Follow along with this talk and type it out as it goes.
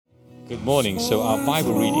Good morning. So our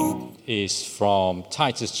Bible reading is from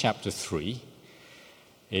Titus chapter 3.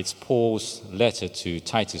 It's Paul's letter to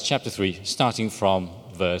Titus chapter 3, starting from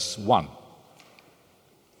verse 1.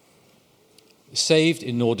 Saved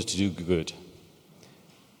in order to do good.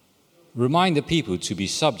 Remind the people to be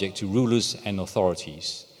subject to rulers and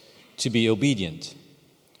authorities, to be obedient,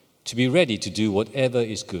 to be ready to do whatever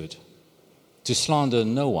is good, to slander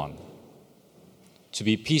no one, to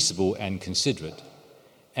be peaceable and considerate,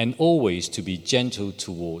 and always to be gentle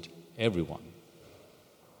toward everyone.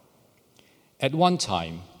 At one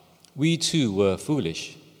time, we too were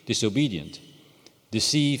foolish, disobedient,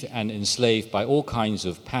 deceived and enslaved by all kinds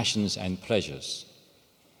of passions and pleasures.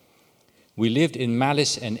 We lived in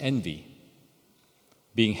malice and envy,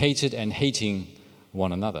 being hated and hating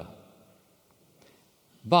one another.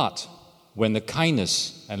 But when the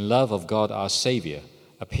kindness and love of God our Savior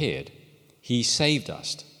appeared, He saved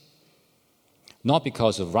us, not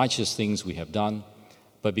because of righteous things we have done,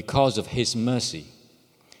 but because of His mercy.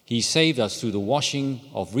 He saved us through the washing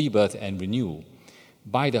of rebirth and renewal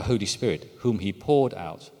by the Holy Spirit, whom He poured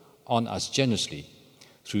out on us generously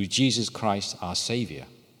through Jesus Christ our Savior,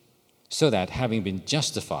 so that, having been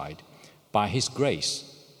justified by His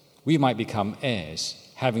grace, we might become heirs,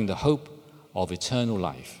 having the hope of eternal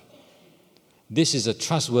life. This is a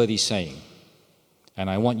trustworthy saying, and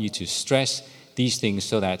I want you to stress these things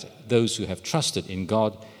so that those who have trusted in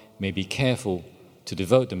God may be careful to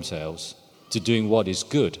devote themselves to doing what is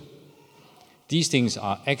good. These things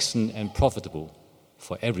are excellent and profitable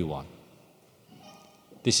for everyone.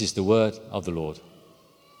 This is the word of the Lord.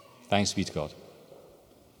 Thanks be to God.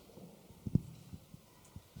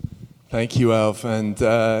 Thank you, Alf. And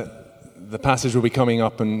the passage will be coming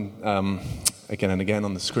up and again and again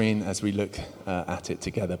on the screen as we look at it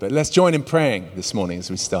together. But let's join in praying this morning as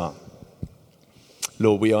we start.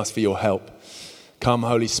 Lord, we ask for your help. Come,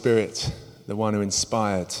 Holy Spirit, the one who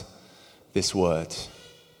inspired this word,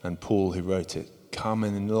 and Paul who wrote it. Come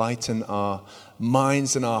and enlighten our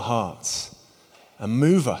minds and our hearts and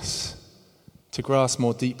move us to grasp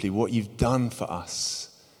more deeply what you've done for us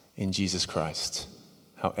in Jesus Christ,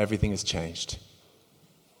 how everything has changed.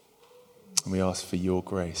 And we ask for your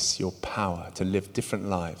grace, your power to live different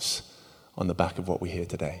lives on the back of what we hear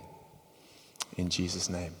today. In Jesus'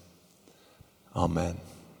 name. Amen.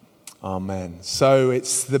 Amen. So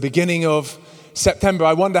it's the beginning of September.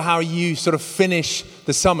 I wonder how you sort of finish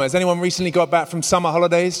the summer. Has anyone recently got back from summer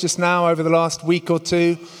holidays just now over the last week or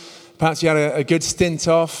two? Perhaps you had a good stint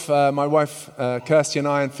off. My wife, Kirsty, and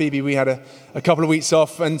I and Phoebe, we had a couple of weeks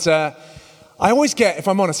off. And I always get, if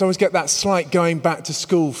I'm honest, that slight going back to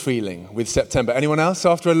school feeling with September. Anyone else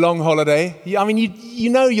after a long holiday? I mean, you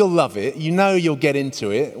know you'll love it. You know you'll get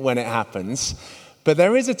into it when it happens. But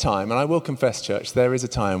there is a time, and I will confess, church, there is a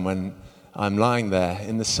time when I'm lying there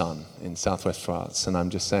in the sun in southwest France, and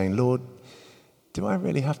I'm just saying, Lord, do I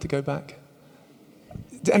really have to go back?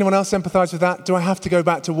 Does anyone else empathize with that? Do I have to go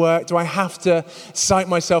back to work? Do I have to psych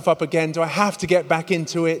myself up again? Do I have to get back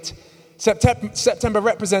into it? September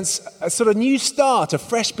represents a sort of new start, a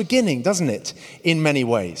fresh beginning, doesn't it, in many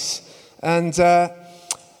ways? And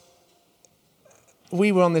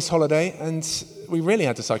we were on this holiday, and we really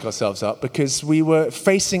had to psych ourselves up because we were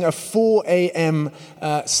facing a 4 a.m.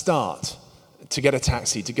 Start to get a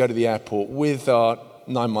taxi to go to the airport with our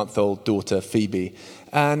 9-month-old daughter, Phoebe.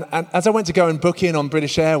 And as I went to go and book in on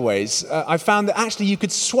British Airways, I found that actually you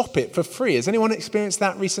could swap it for free. Has anyone experienced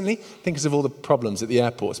that recently? Think of all the problems at the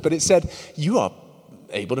airports. But it said, you are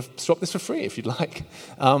able to swap this for free if you'd like.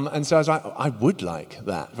 And so I was like, I would like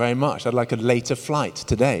that very much. I'd like a later flight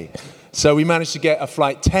today. So we managed to get a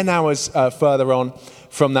flight 10 hours further on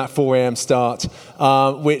from that 4 a.m. start,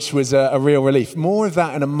 which was a real relief. More of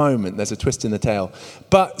that in a moment. There's a twist in the tale.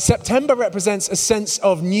 But September represents a sense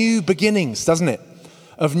of new beginnings, doesn't it?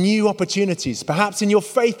 Of new opportunities, perhaps in your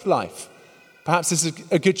faith life. Perhaps this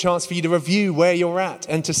is a good chance for you to review where you're at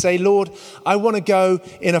and to say, Lord, I want to go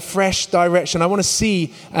in a fresh direction. I want to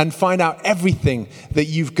see and find out everything that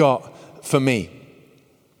you've got for me.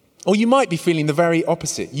 Or you might be feeling the very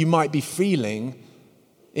opposite. You might be feeling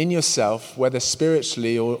in yourself, whether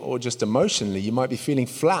spiritually or just emotionally, you might be feeling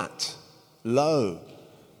flat, low,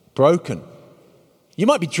 broken. You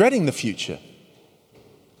might be dreading the future.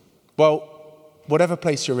 Well, whatever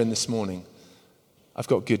place you're in this morning, I've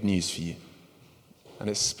got good news for you.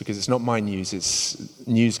 And it's because it's not my news, it's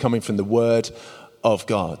news coming from the Word of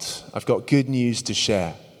God. I've got good news to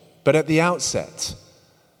share. But at the outset,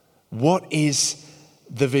 what is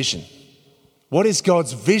the vision? What is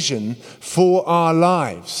God's vision for our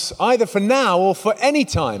lives, either for now or for any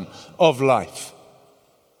time of life?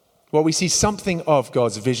 Well, we see something of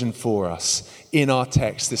God's vision for us in our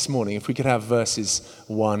text this morning. If we could have verses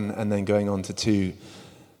 1 and then going on to 2.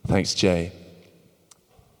 Thanks, Jay.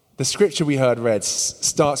 The scripture we heard read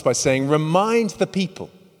starts by saying, remind the people,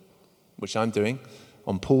 which I'm doing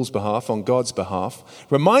on Paul's behalf, on God's behalf,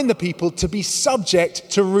 remind the people to be subject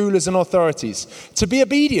to rulers and authorities, to be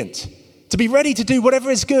obedient, to be ready to do whatever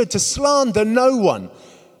is good, to slander no one,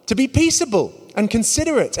 to be peaceable and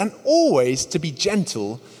considerate, and always to be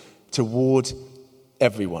gentle toward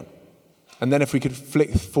everyone. And then if we could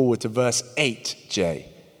flick forward to verse 8, Jay.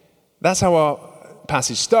 That's how our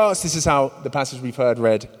passage starts. This is how the passage we've heard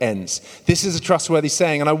read ends. This is a trustworthy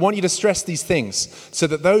saying, and I want you to stress these things so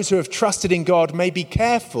that those who have trusted in God may be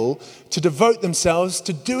careful to devote themselves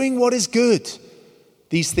to doing what is good.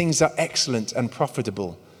 These things are excellent and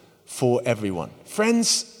profitable for everyone.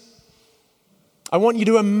 Friends, I want you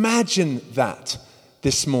to imagine that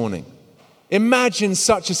this morning. Imagine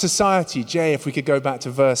such a society. Jay, if we could go back to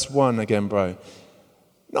verse 1 again, bro.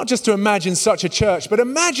 Not just to imagine such a church, but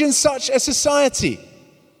imagine such a society.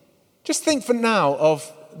 Just think for now of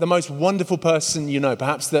the most wonderful person you know,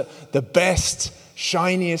 perhaps the best,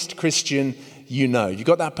 shiniest Christian you know. You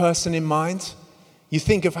got that person in mind? You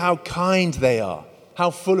think of how kind they are,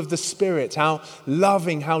 how full of the Spirit, how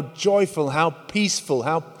loving, how joyful, how peaceful,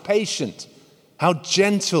 how patient, how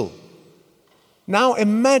gentle. Now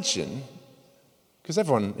imagine, because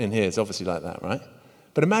everyone in here is obviously like that, right?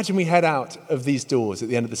 But imagine we head out of these doors at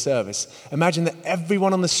the end of the service. Imagine that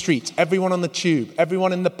everyone on the street, everyone on the tube,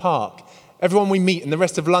 everyone in the park, everyone we meet in the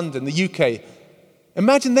rest of London, the UK,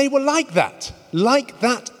 imagine they were like that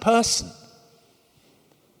person.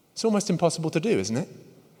 It's almost impossible to do, isn't it?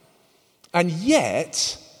 And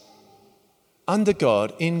yet, under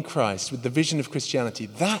God, in Christ, with the vision of Christianity,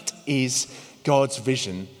 that is God's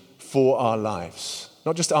vision for our lives.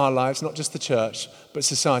 Not just our lives, not just the church, but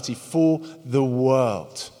society, for the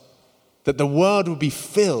world. That the world will be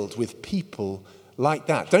filled with people like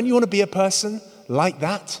that. Don't you want to be a person like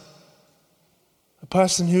that? A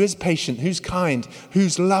person who is patient, who's kind,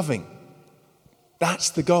 who's loving. That's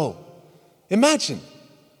the goal. Imagine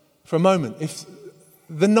for a moment if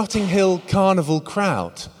the Notting Hill Carnival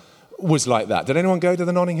crowd was like that. Did anyone go to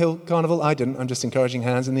the Notting Hill Carnival? I didn't. I'm just encouraging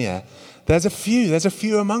hands in the air. There's a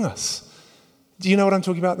few among us. Do you know what I'm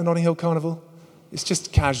talking about, the Notting Hill Carnival? It's just a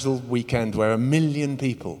casual weekend where 1 million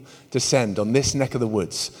people descend on this neck of the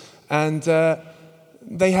woods. And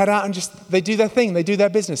they head out and they do their thing, they do their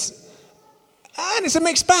business. And it's a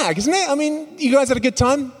mixed bag, isn't it? I mean, you guys had a good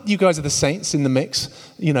time. You guys are the saints in the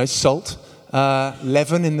mix. You know, salt,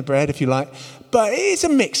 leaven in the bread, if you like. But it's a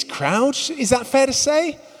mixed crowd. Is that fair to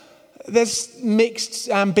say? There's mixed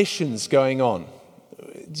ambitions going on.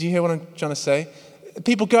 Do you hear what I'm trying to say?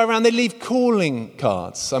 People go around, they leave calling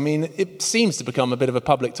cards. I mean, it seems to become a bit of a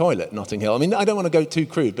public toilet, Notting Hill. I mean, I don't want to go too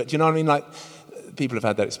crude, but do you know what I mean? Like, people have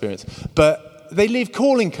had that experience. But they leave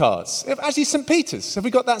calling cards. Actually, St. Peter's. Have we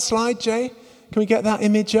got that slide, Jay? Can we get that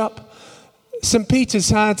image up? St. Peter's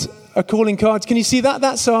had a calling card. Can you see that?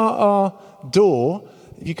 That's our door.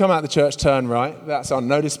 If you come out of the church, turn right. That's our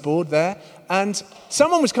notice board there. And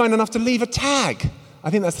someone was kind enough to leave a tag. I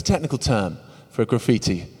think that's the technical term for a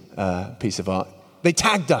graffiti piece of art. They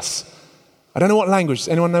tagged us. I don't know what language.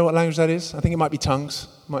 Anyone know what language that is? I think it might be tongues.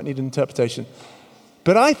 Might need an interpretation.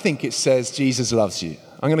 But I think it says Jesus loves you.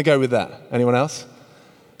 I'm going to go with that. Anyone else?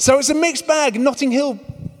 So it's a mixed bag, Notting Hill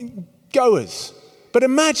goers. But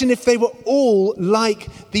imagine if they were all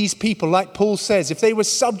like these people, like Paul says, if they were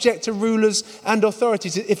subject to rulers and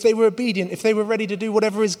authorities, if they were obedient, if they were ready to do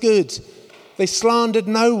whatever is good. They slandered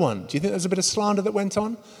no one. Do you think there was a bit of slander that went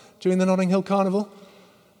on during the Notting Hill Carnival?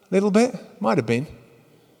 A little bit? Might have been.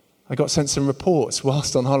 I got sent some reports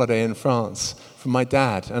whilst on holiday in France from my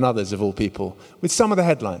dad and others of all people with some of the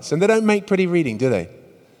headlines. And they don't make pretty reading, do they?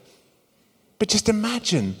 But just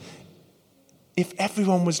imagine if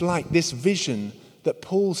everyone was like this vision that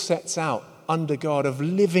Paul sets out under God of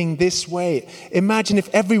living this way. Imagine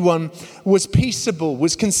if everyone was peaceable,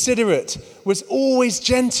 was considerate, was always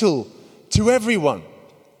gentle to everyone.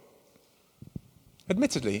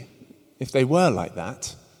 Admittedly, if they were like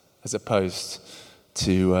that, as opposed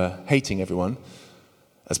to hating everyone,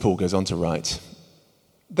 as Paul goes on to write,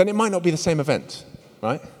 then it might not be the same event,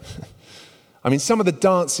 right? I mean, some of the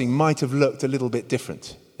dancing might have looked a little bit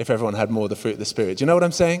different if everyone had more of the fruit of the Spirit. Do you know what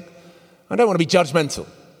I'm saying? I don't want to be judgmental,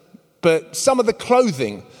 but some of the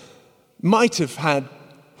clothing might have had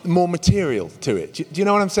more material to it. Do you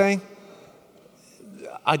know what I'm saying?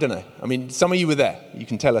 I don't know. I mean, some of you were there. You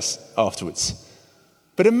can tell us afterwards.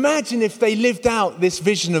 But imagine if they lived out this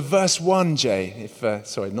vision of verse 1, Jay.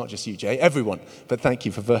 Sorry, not just you, Jay, everyone. But thank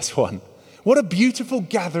you for verse 1. What a beautiful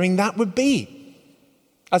gathering that would be.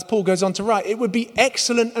 As Paul goes on to write, it would be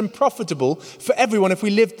excellent and profitable for everyone if we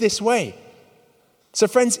lived this way. So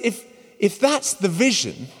friends, if that's the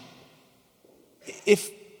vision, if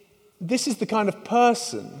this is the kind of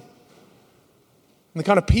person and the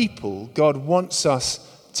kind of people God wants us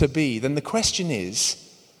to be, then the question is,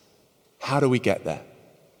 how do we get there?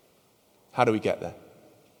 How do we get there?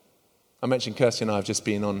 I mentioned Kirsty and I have just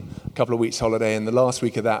been on a couple of weeks holiday, and the last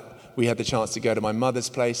week of that, we had the chance to go to my mother's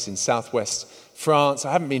place in southwest France.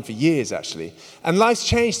 I haven't been for years, actually. And life's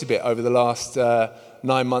changed a bit over the last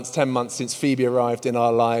 9 months, 10 months since Phoebe arrived in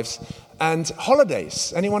our lives. And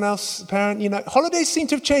holidays, anyone else, parent, holidays seem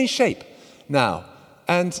to have changed shape now.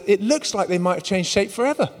 And it looks like they might have changed shape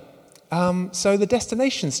forever. So the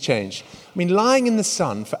destinations change. I mean, lying in the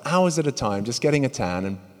sun for hours at a time, just getting a tan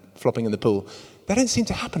and flopping in the pool, that don't seem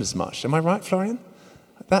to happen as much. Am I right, Florian?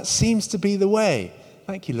 That seems to be the way.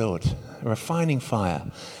 Thank you, Lord. A refining fire.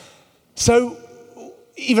 So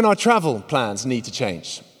even our travel plans need to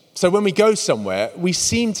change. So when we go somewhere, we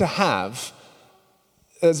seem to have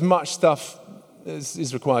as much stuff as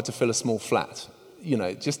is required to fill a small flat,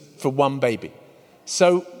 just for one baby.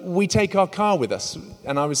 So we take our car with us,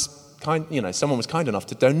 and someone was kind enough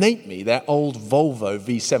to donate me their old Volvo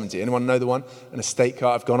V70. Anyone know the one? An estate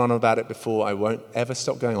car. I've gone on about it before. I won't ever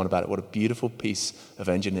stop going on about it. What a beautiful piece of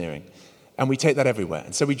engineering. And we take that everywhere.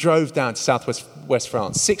 And so we drove down to southwest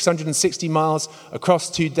France, 660 miles across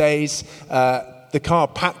 2 days. The car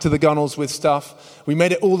packed to the gunnels with stuff. We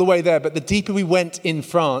made it all the way there. But the deeper we went in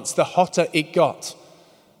France, the hotter it got.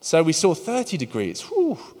 So we saw 30 degrees.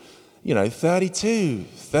 32,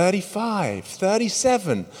 35,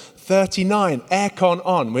 37, 39, aircon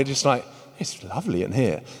on. We're just like, it's lovely in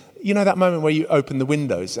here. You know that moment where you open the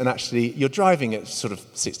windows and actually you're driving at sort of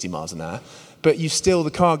 60 miles an hour, but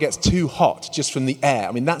the car gets too hot just from the air.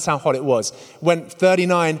 I mean, that's how hot it was. Went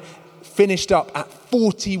 39, finished up at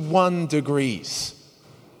 41 degrees.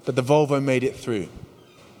 But the Volvo made it through.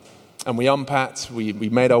 And we unpacked, we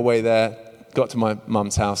made our way there, got to my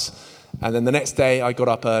mum's house. And then the next day I got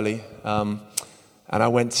up early and I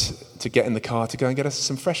went to get in the car to go and get us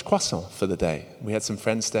some fresh croissant for the day. We had some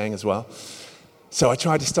friends staying as well. So I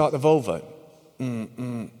tried to start the Volvo.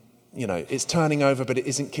 It's turning over, but it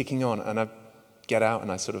isn't kicking on. And I get out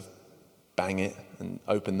and I sort of bang it and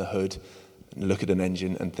open the hood and look at an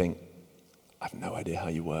engine and think, I have no idea how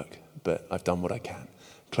you work, but I've done what I can.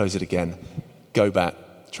 Close it again, go back,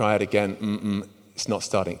 try it again. It's not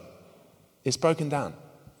starting. It's broken down.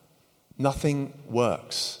 Nothing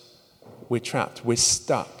works. We're trapped. We're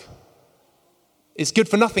stuck. It's good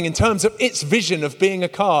for nothing in terms of its vision of being a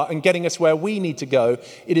car and getting us where we need to go.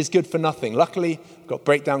 It is good for nothing. Luckily, we've got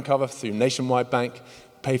breakdown cover through Nationwide Bank,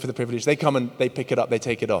 pay for the privilege. They come and they pick it up, they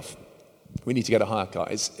take it off. We need to get a hire car.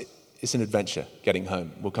 It's an adventure getting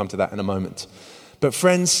home. We'll come to that in a moment. But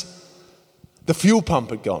friends, the fuel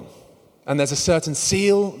pump had gone. And there's a certain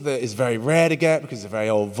seal that is very rare to get because it's a very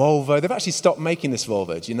old Volvo. They've actually stopped making this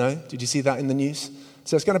Volvo, do you know? Did you see that in the news?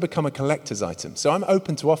 So it's going to become a collector's item. So I'm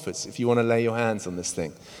open to offers if you want to lay your hands on this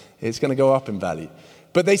thing. It's going to go up in value.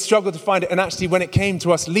 But they struggled to find it. And actually, when it came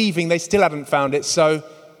to us leaving, they still hadn't found it. So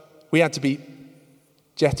we had to be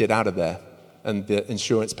jetted out of there. And the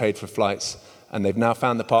insurance paid for flights. And they've now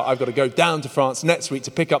found the part. I've got to go down to France next week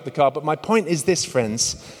to pick up the car. But my point is this,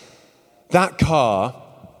 friends. That car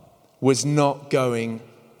was not going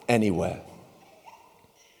anywhere.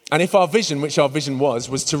 And if our vision, which our vision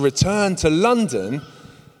was to return to London,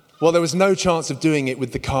 well, there was no chance of doing it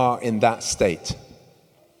with the car in that state.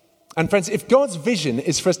 And friends, if God's vision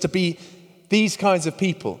is for us to be these kinds of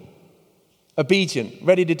people, obedient,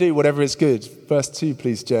 ready to do whatever is good, verse 2,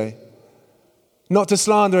 please, Jay. Not to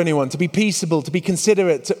slander anyone, to be peaceable, to be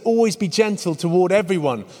considerate, to always be gentle toward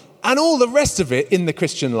everyone, and all the rest of it in the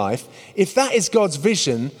Christian life, if that is God's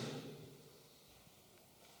vision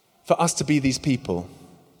for us to be these people,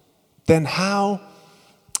 then how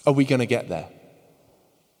are we going to get there?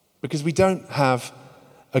 Because we don't have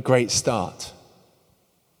a great start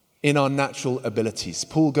in our natural abilities.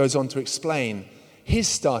 Paul goes on to explain his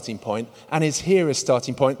starting point and his hearer's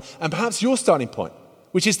starting point, and perhaps your starting point,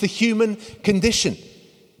 which is the human condition.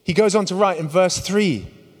 He goes on to write in verse 3,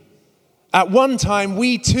 at one time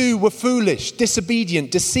we too were foolish,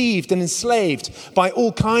 disobedient, deceived and enslaved by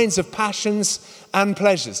all kinds of passions and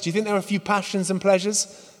pleasures. Do you think there are a few passions and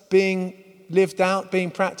pleasures being lived out,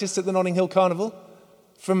 being practiced at the Notting Hill Carnival?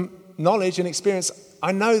 From knowledge and experience,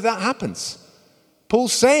 I know that happens.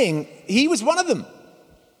 Paul's saying he was one of them.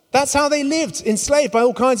 That's how they lived, enslaved by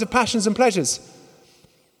all kinds of passions and pleasures.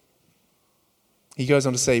 He goes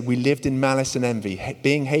on to say, we lived in malice and envy,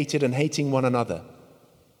 being hated and hating one another.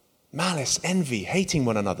 malice, envy, hating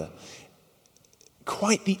one another.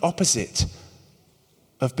 Quite the opposite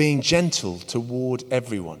of being gentle toward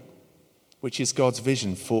everyone, which is God's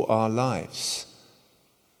vision for our lives.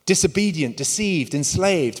 Disobedient, deceived,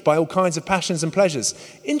 enslaved by all kinds of passions and pleasures.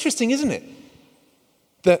 Interesting, isn't it?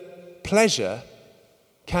 That pleasure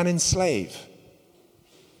can enslave.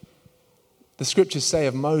 The scriptures say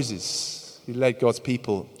of Moses, who led God's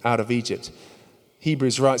people out of Egypt,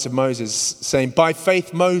 Hebrews writes of Moses, saying, by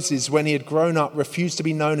faith Moses, when he had grown up, refused to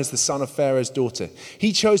be known as the son of Pharaoh's daughter.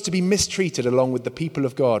 He chose to be mistreated along with the people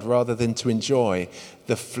of God rather than to enjoy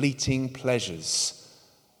the fleeting pleasures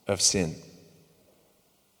of sin.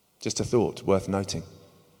 Just a thought worth noting.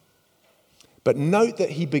 But note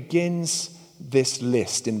that he begins this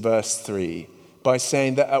list in verse 3 by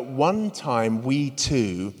saying that at one time we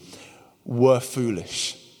too were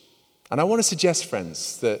foolish. And I want to suggest,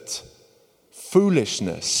 friends, that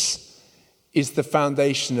foolishness is the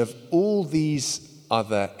foundation of all these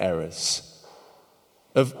other errors,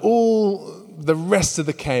 of all the rest of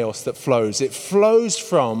the chaos that flows. It flows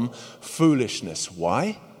from foolishness.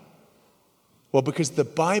 Why? Well, because the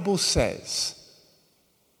Bible says,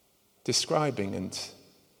 describing and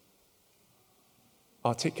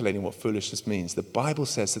articulating what foolishness means, the Bible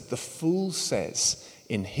says that the fool says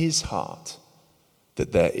in his heart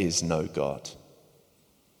that there is no God.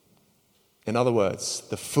 In other words,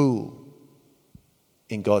 the fool,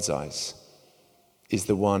 in God's eyes, is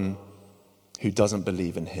the one who doesn't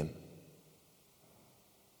believe in him,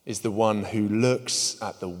 is the one who looks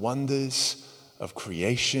at the wonders of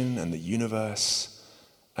creation and the universe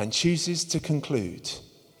and chooses to conclude,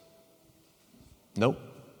 nope,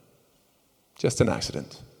 just an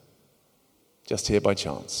accident, just here by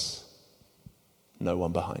chance, no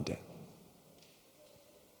one behind it.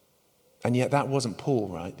 And yet that wasn't Paul,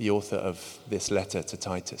 right? The author of this letter to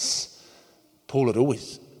Titus. Paul had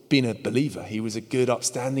always been a believer. He was a good,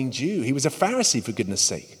 upstanding Jew. He was a Pharisee, for goodness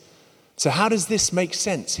sake. So how does this make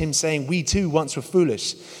sense? Him saying, we too once were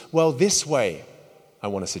foolish. Well, this way, I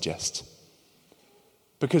want to suggest.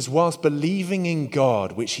 Because whilst believing in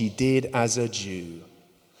God, which he did as a Jew,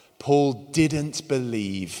 Paul didn't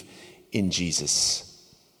believe in Jesus.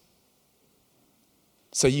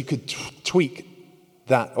 So you could tweak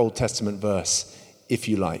that Old Testament verse, if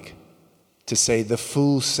you like, to say the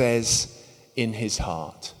fool says in his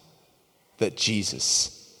heart that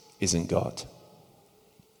Jesus isn't God.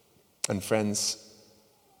 And friends,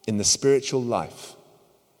 in the spiritual life,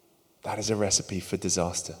 that is a recipe for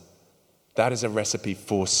disaster. That is a recipe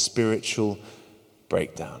for spiritual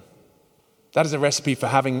breakdown. That is a recipe for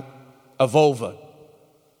having a Volvo,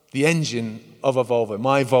 the engine of a Volvo,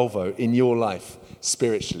 my Volvo in your life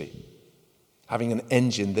spiritually. Having an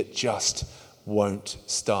engine that just won't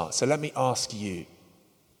start. So let me ask you,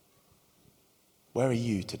 where are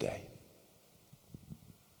you today?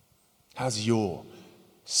 How's your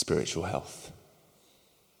spiritual health?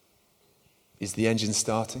 Is the engine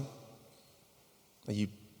starting? Are you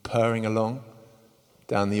purring along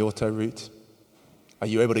down the auto route? Are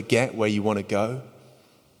you able to get where you want to go?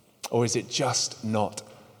 Or is it just not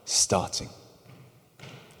starting?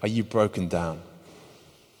 Are you broken down?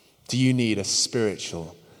 Do you need a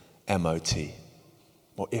spiritual MOT?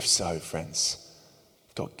 Well, if so, friends,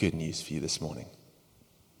 I've got good news for you this morning.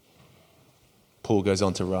 Paul goes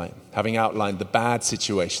on to write, having outlined the bad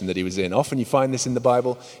situation that he was in. Often you find this in the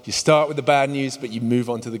Bible. You start with the bad news, but you move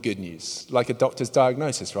on to the good news. Like a doctor's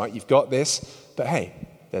diagnosis, right? You've got this, but hey,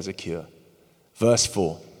 there's a cure. Verse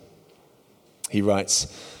 4, he writes,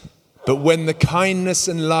 but when the kindness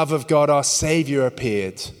and love of God our Savior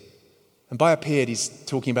appeared, and by appeared, he's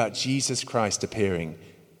talking about Jesus Christ appearing,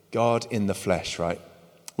 God in the flesh, right?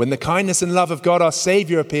 When the kindness and love of God our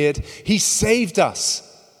Savior appeared, he saved us.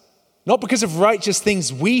 Not because of righteous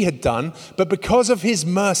things we had done, but because of his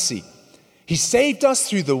mercy. He saved us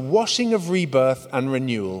through the washing of rebirth and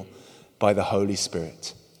renewal by the Holy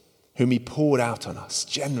Spirit, whom he poured out on us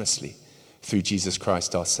generously through Jesus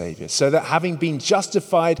Christ our Savior, so that having been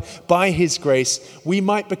justified by his grace, we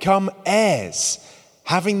might become heirs,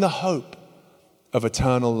 having the hope of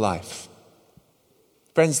eternal life.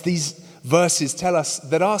 Friends, these verses tell us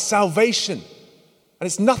that our salvation, and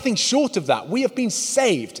it's nothing short of that, we have been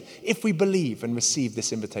saved if we believe and receive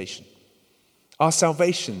this invitation. Our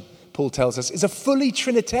salvation, Paul tells us, is a fully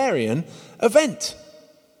Trinitarian event.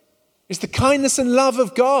 It's the kindness and love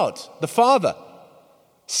of God, the Father,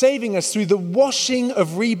 saving us through the washing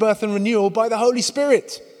of rebirth and renewal by the Holy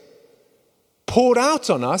Spirit, poured out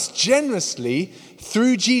on us generously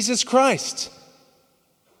through Jesus Christ.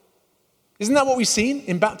 Isn't that what we've seen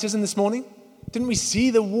in baptism this morning? Didn't we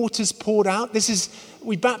see the waters poured out?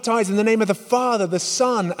 We baptize in the name of the Father, the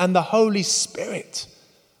Son, and the Holy Spirit.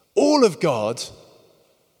 All of God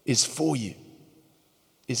is for you,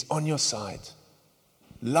 is on your side,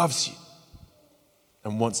 loves you,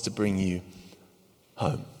 and wants to bring you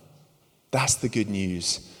home. That's the good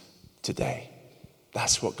news today.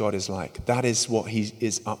 That's what God is like. That is what he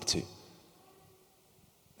is up to.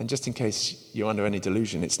 And just in case you're under any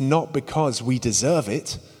delusion, it's not because we deserve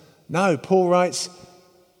it. No, Paul writes,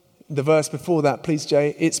 the verse before that, please,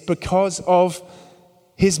 Jay, it's because of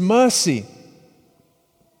his mercy.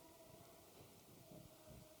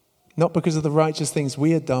 Not because of the righteous things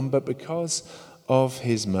we had done, but because of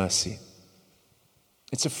his mercy.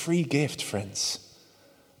 It's a free gift, friends.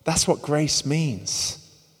 That's what grace means.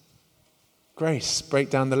 Grace, break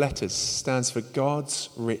down the letters, stands for God's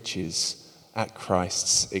riches at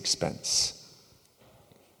Christ's expense.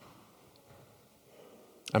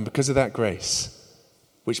 And because of that grace,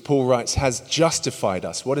 which Paul writes has justified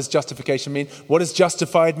us. What does justification mean? What does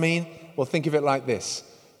justified mean? Well, think of it like this.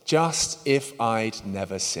 Just if I'd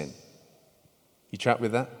never sinned. You track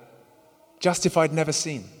with that? Just if I'd never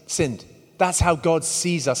sinned. That's how God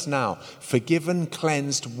sees us now. Forgiven,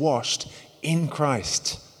 cleansed, washed in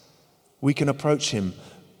Christ. We can approach him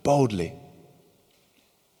boldly.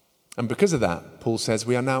 And because of that, Paul says,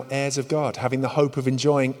 we are now heirs of God, having the hope of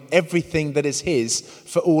enjoying everything that is his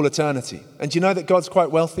for all eternity. And do you know that God's quite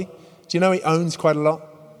wealthy? Do you know he owns quite a lot?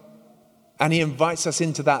 And he invites us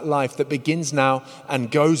into that life that begins now and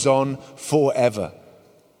goes on forever.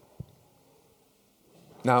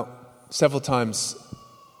 Now, several times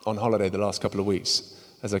on holiday the last couple of weeks,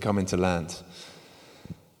 as I come into land,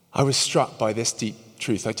 I was struck by this deep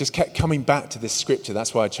truth. I just kept coming back to this scripture.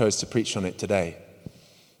 That's why I chose to preach on it today.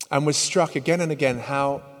 And was struck again and again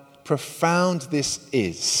how profound this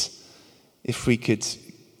is. If we could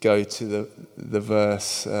go to the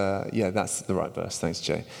verse. That's the right verse. Thanks,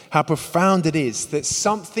 Jay. How profound it is that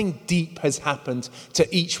something deep has happened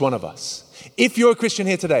to each one of us. If you're a Christian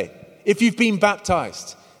here today, if you've been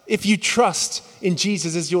baptized, if you trust in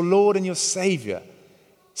Jesus as your Lord and your Savior,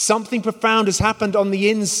 something profound has happened on the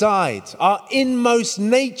inside. Our inmost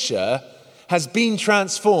nature has been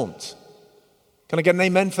transformed. Can I get an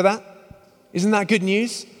amen for that? Isn't that good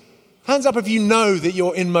news? Hands up if you know that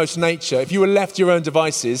your inmost nature, if you were left to your own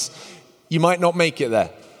devices, you might not make it there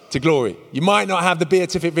to glory. You might not have the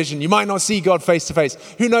beatific vision. You might not see God face to face.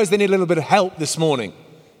 Who knows, they need a little bit of help this morning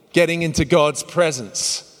getting into God's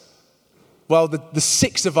presence. Well, the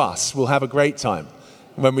six of us will have a great time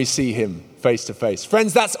when we see him face to face.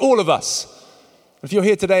 Friends, that's all of us. If you're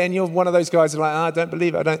here today and you're one of those guys who are like, I don't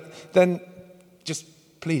believe it, then just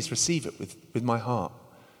please receive it with my heart,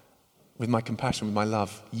 with my compassion, with my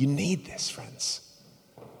love. You need this, friends.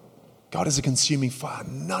 God is a consuming fire.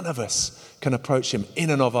 None of us can approach him in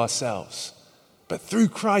and of ourselves. But through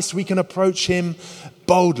Christ, we can approach him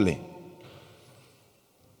boldly.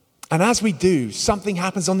 And as we do, something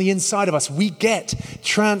happens on the inside of us. We get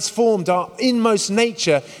transformed. Our inmost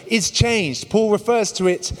nature is changed. Paul refers to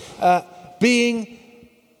it being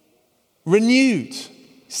renewed.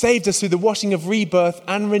 Saved us through the washing of rebirth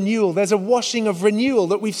and renewal. There's a washing of renewal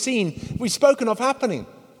that we've spoken of happening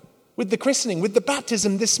with the christening, with the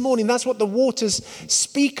baptism this morning. That's what the waters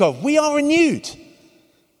speak of. We are renewed.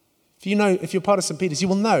 If you're part of St. Peter's, you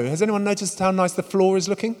will know. Has anyone noticed how nice the floor is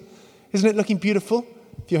looking? Isn't it looking beautiful?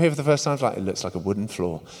 If you're here for the first time, it's like, it looks like a wooden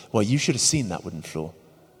floor. Well, you should have seen that wooden floor.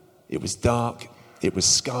 It was dark. It was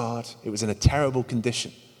scarred. It was in a terrible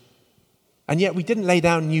condition. And yet we didn't lay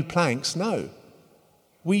down new planks, no.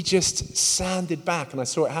 We just sanded back, and I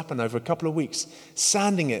saw it happen over a couple of weeks,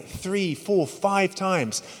 sanding it 3, 4, 5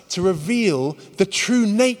 times to reveal the true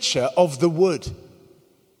nature of the wood.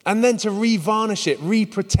 And then to re-varnish it,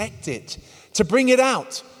 re-protect it, to bring it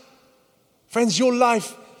out. Friends, your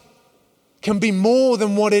life can be more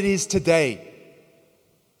than what it is today.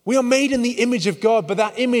 We are made in the image of God, but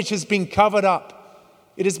that image has been covered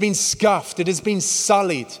up. It has been scuffed. It has been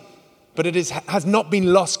sullied, but it has not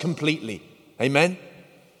been lost completely. Amen?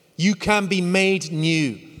 You can be made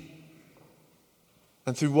new.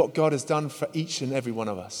 And through what God has done for each and every one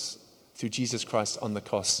of us, through Jesus Christ on the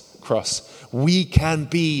cross, we can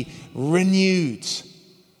be renewed.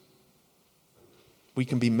 We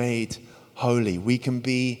can be made holy. We can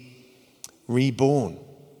be reborn.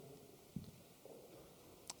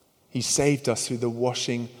 He saved us through the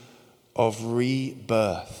washing of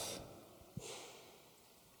rebirth.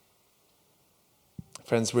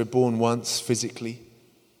 Friends, we're born once physically,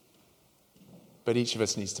 but each of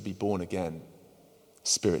us needs to be born again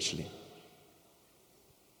spiritually.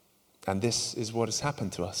 And this is what has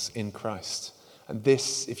happened to us in Christ. And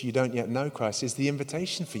this, if you don't yet know Christ, is the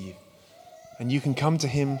invitation for you. And you can come to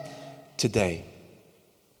him today.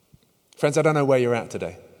 Friends, I don't know where you're at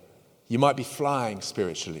today. You might be flying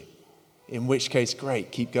spiritually, in which case,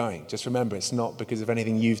 great, keep going. Just remember, it's not because of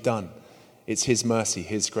anything you've done. It's his mercy,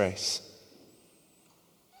 his grace.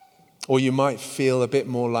 Or you might feel a bit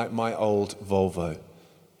more like my old Volvo.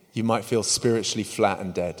 You might feel spiritually flat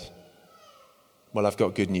and dead. Well, I've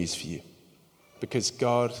got good news for you. Because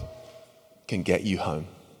God can get you home.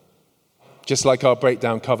 Just like our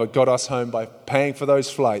breakdown cover got us home by paying for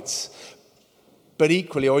those flights. But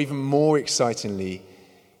equally, or even more excitingly,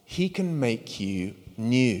 he can make you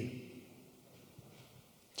new.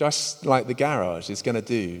 Just like the garage is going to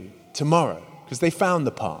do tomorrow. Because they found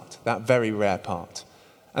the part, that very rare part.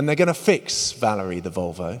 And they're going to fix Valerie, the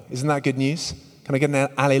Volvo. Isn't that good news? Can I get an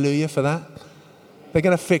hallelujah for that? They're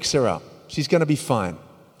going to fix her up. She's going to be fine.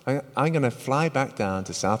 I'm going to fly back down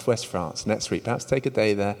to southwest France next week. Perhaps take a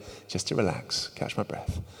day there just to relax, catch my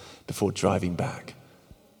breath before driving back.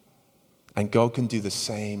 And God can do the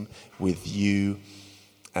same with you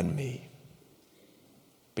and me.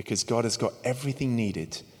 Because God has got everything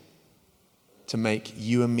needed to make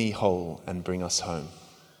you and me whole and bring us home.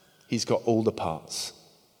 He's got all the parts.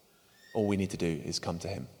 All we need to do is come to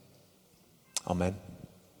him. Amen.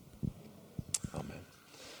 Amen.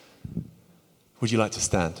 Would you like to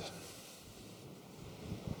stand?